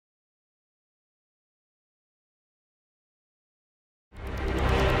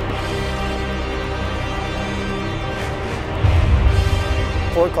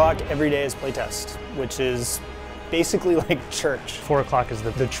4 o'clock every day is playtest, which is basically like church. 4 o'clock is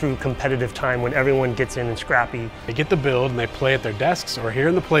the true competitive time when everyone gets in and scrappy. They get the build and they play at their desks or here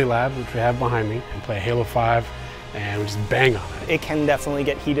in the play lab, which we have behind me, and play Halo 5 and we just bang on it. It can definitely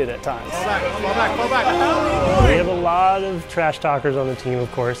get heated at times. Fall back. We have a lot of trash talkers on the team, of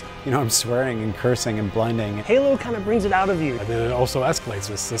course. You know, I'm swearing and cursing and blinding. Halo kind of brings it out of you. And then it also escalates.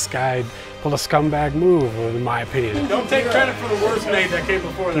 This guy pulled a scumbag move, in my opinion. Don't take credit for the worst name that came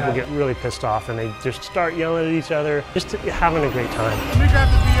before People that. get really pissed off and they just start yelling at each other, just having a great time. Let me grab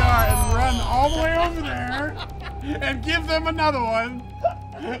the VR and run all the way over there and give them another one.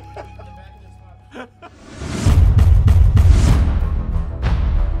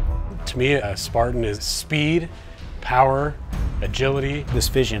 To me, a Spartan is speed, power, agility. This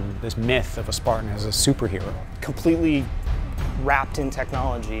vision, this myth of a Spartan as a superhero. Completely wrapped in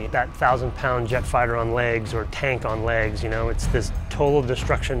technology. That 1,000-pound jet fighter on legs or tank on legs, you know, it's this total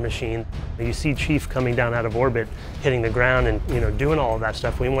destruction machine. You see Chief coming down out of orbit, hitting the ground and, you know, doing all of that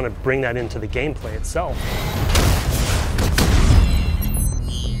stuff. We want to bring that into the gameplay itself.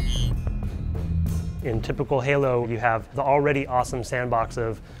 In typical Halo, you have the already awesome sandbox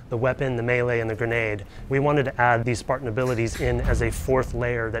of the weapon, the melee, and the grenade. We wanted to add these Spartan abilities in as a fourth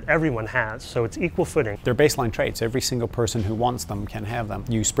layer that everyone has, so it's equal footing. They're baseline traits. Every single person who wants them can have them.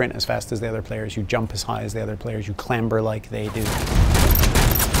 You sprint as fast as the other players, you jump as high as the other players, you clamber like they do.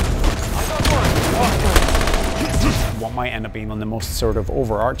 What might end up being one of the most sort of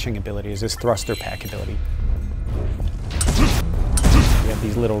overarching abilities is thruster pack ability. You have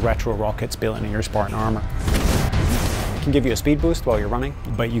these little retro rockets built into your Spartan armor. It can give you a speed boost while you're running,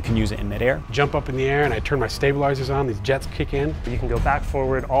 but you can use it in midair. Jump up in the air and I turn my stabilizers on, these jets kick in. You can go back,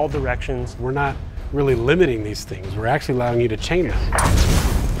 forward, all directions. We're not really limiting these things, we're actually allowing you to chain them.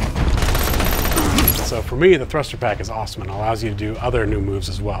 So for me, the thruster pack is awesome and allows you to do other new moves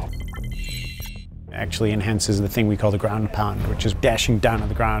as well. It actually enhances the thing we call the ground pound, which is dashing down to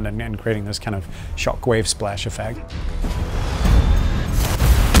the ground and creating this kind of shockwave splash effect.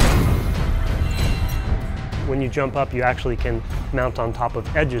 When you jump up, you actually can mount on top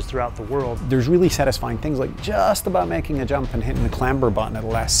of edges throughout the world. There's really satisfying things like just about making a jump and hitting the clamber button at the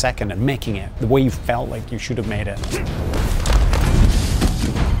last second and making it the way you felt like you should have made it.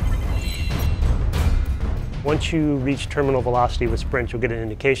 Once you reach terminal velocity with sprint, you'll get an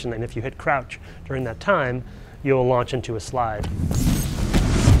indication that if you hit crouch during that time, you'll launch into a slide.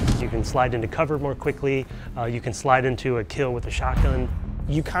 You can slide into cover more quickly, you can slide into a kill with a shotgun.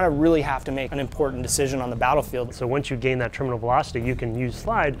 You kind of really have to make an important decision on the battlefield. So once you gain that terminal velocity, you can use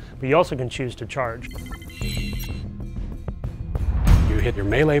slide, but you also can choose to charge. You hit your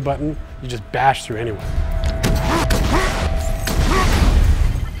melee button, you just bash through anyone.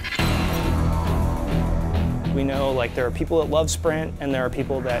 We know like there are people that love sprint and there are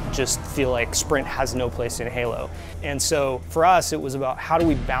people that just feel like sprint has no place in Halo. And so for us, it was about how do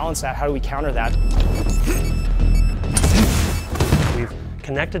we balance that, how do we counter that? We've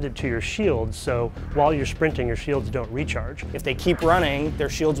connected it to your shields, so while you're sprinting, your shields don't recharge. If they keep running, their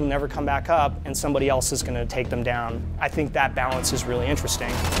shields will never come back up and somebody else is going to take them down. I think that balance is really interesting.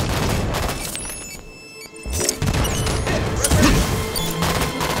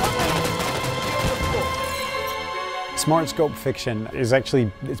 Smart scope fiction is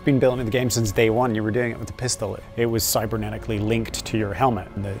actually, it's been built into the game since day one. You were doing it with the pistol. It was cybernetically linked to your helmet.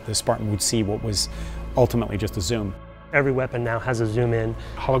 The Spartan would see what was ultimately just a zoom. Every weapon now has a zoom in.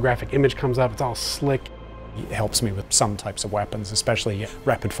 Holographic image comes up, it's all slick. It helps me with some types of weapons, especially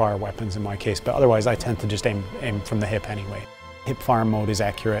rapid fire weapons in my case, but otherwise I tend to just aim from the hip anyway. Hip fire mode is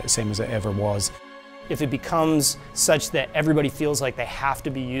accurate, same as it ever was. If it becomes such that everybody feels like they have to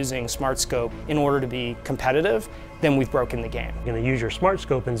be using Smart Scope in order to be competitive, then we've broken the game. You're going to use your Smart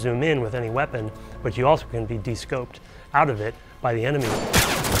Scope and zoom in with any weapon, but you also can be descoped out of it by the enemy.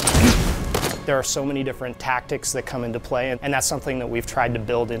 There are so many different tactics that come into play, and that's something that we've tried to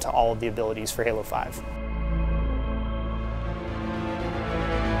build into all of the abilities for Halo 5.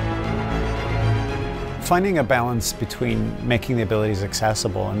 Finding a balance between making the abilities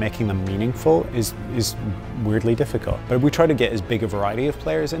accessible and making them meaningful is weirdly difficult. But we try to get as big a variety of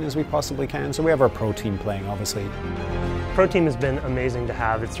players in as we possibly can. So we have our pro team playing, obviously. Pro team has been amazing to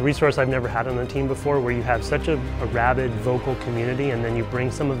have. It's a resource I've never had on a team before, where you have such a rabid, vocal community, and then you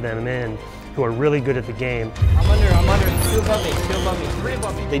bring some of them in who are really good at the game. I'm under, 2 above me, 2 above me, 3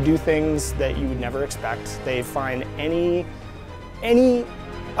 above me. They do things that you would never expect. They find any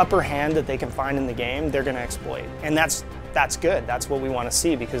upper hand that they can find in the game, they're going to exploit. And that's good. That's what we want to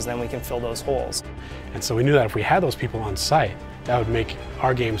see, because then we can fill those holes. And so we knew that if we had those people on site, that would make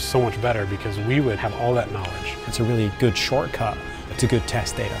our game so much better because we would have all that knowledge. It's a really good shortcut It's a good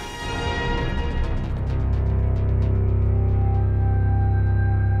test data.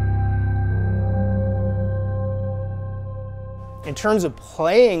 In terms of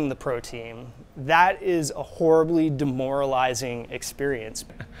playing the pro team, that is a horribly demoralizing experience.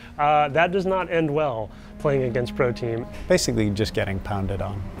 That does not end well, playing against pro team. Basically just getting pounded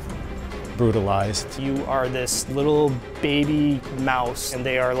on, brutalized. You are this little baby mouse, and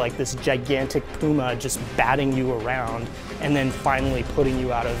they are like this gigantic puma just batting you around and then finally putting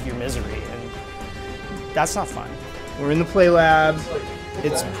you out of your misery. And that's not fun. We're in the play lab.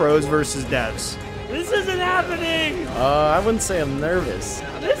 It's pros versus devs. This isn't happening! I wouldn't say I'm nervous.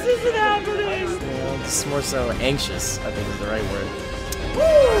 This isn't happening! It's more so anxious, I think is the right word.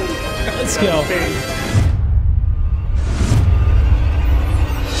 Woo! Let's go.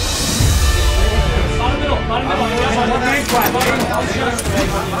 One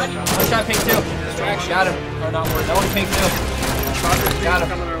shot pink two. Got him. Or not worth. No one pink two. Got him.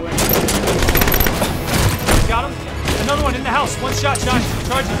 Got him? Another one in the house. One shot, Josh.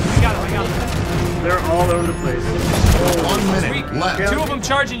 Charging. I got him. They're all over the place. 1 minute left. Two of them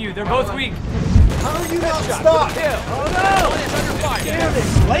charging you. They're both weak. How are you not stuck? Oh no! Damn, they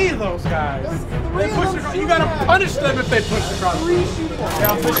slay those guys. They push across. You gotta punish them if they push across. Yeah,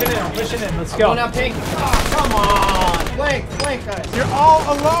 I'm pushing in. Let's go. Go now, pink. Oh, come on. Flank, guys. You're all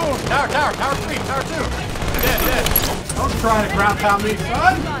alone. Tower 3, tower 2. Dead. Don't try to ground pound me,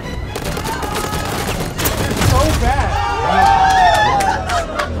 son. You're so bad.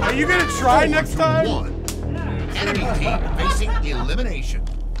 Are you gonna try next time? Enemy team facing elimination.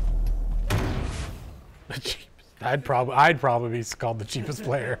 I'd probably be called the cheapest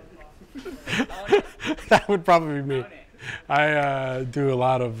player. That would probably be me. I do a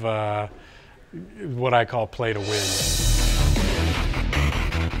lot of what I call play to win.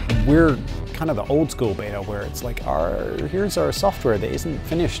 We're kind of the old school beta where it's like, here's our software that isn't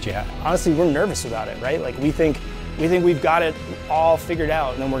finished yet. Honestly, we're nervous about it, right? Like we think we've got it all figured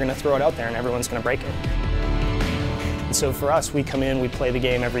out, and then we're going to throw it out there and everyone's going to break it. And so for us, we come in, we play the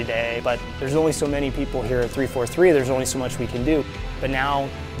game every day, but there's only so many people here at 343, there's only so much we can do. But now,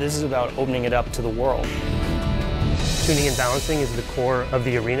 this is about opening it up to the world. Tuning and balancing is the core of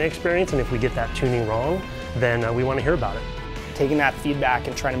the arena experience, and if we get that tuning wrong, then we want to hear about it. Taking that feedback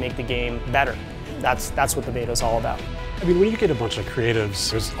and trying to make the game better. That's what the beta is all about. I mean, when you get a bunch of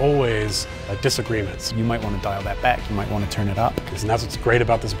creatives, there's always disagreements. You might want to dial that back, you might want to turn it up. And that's what's great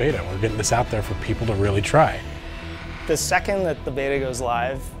about this beta. We're getting this out there for people to really try. The second that the beta goes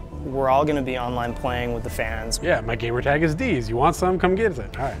live, we're all going to be online playing with the fans. Yeah, my gamer tag is D's. You want some? Come get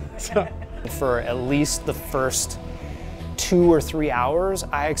it. All right. So. For at least the first 2 or 3 hours,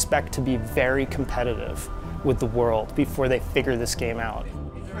 I expect to be very competitive with the world before they figure this game out.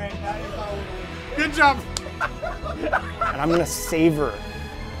 Good job. And I'm going to savor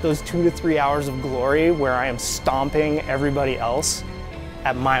those 2 to 3 hours of glory where I am stomping everybody else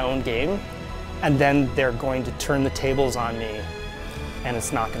at my own game, and then they're going to turn the tables on me, and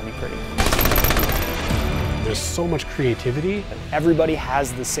it's not going to be pretty. There's so much creativity. Everybody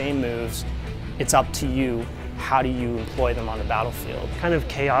has the same moves. It's up to you. How do you employ them on the battlefield? Kind of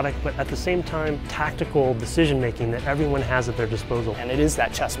chaotic, but at the same time, tactical decision-making that everyone has at their disposal. And it is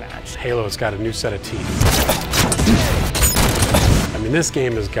that chess match. Halo's got a new set of teeth. I mean, this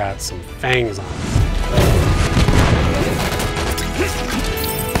game has got some fangs on it.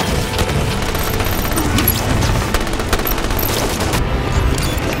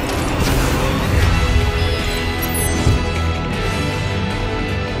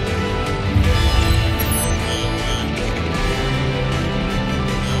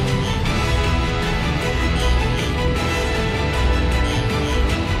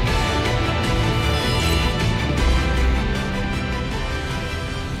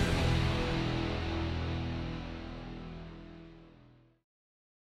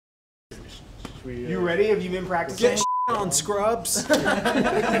 You ready? Have you been practicing? Get on, scrubs.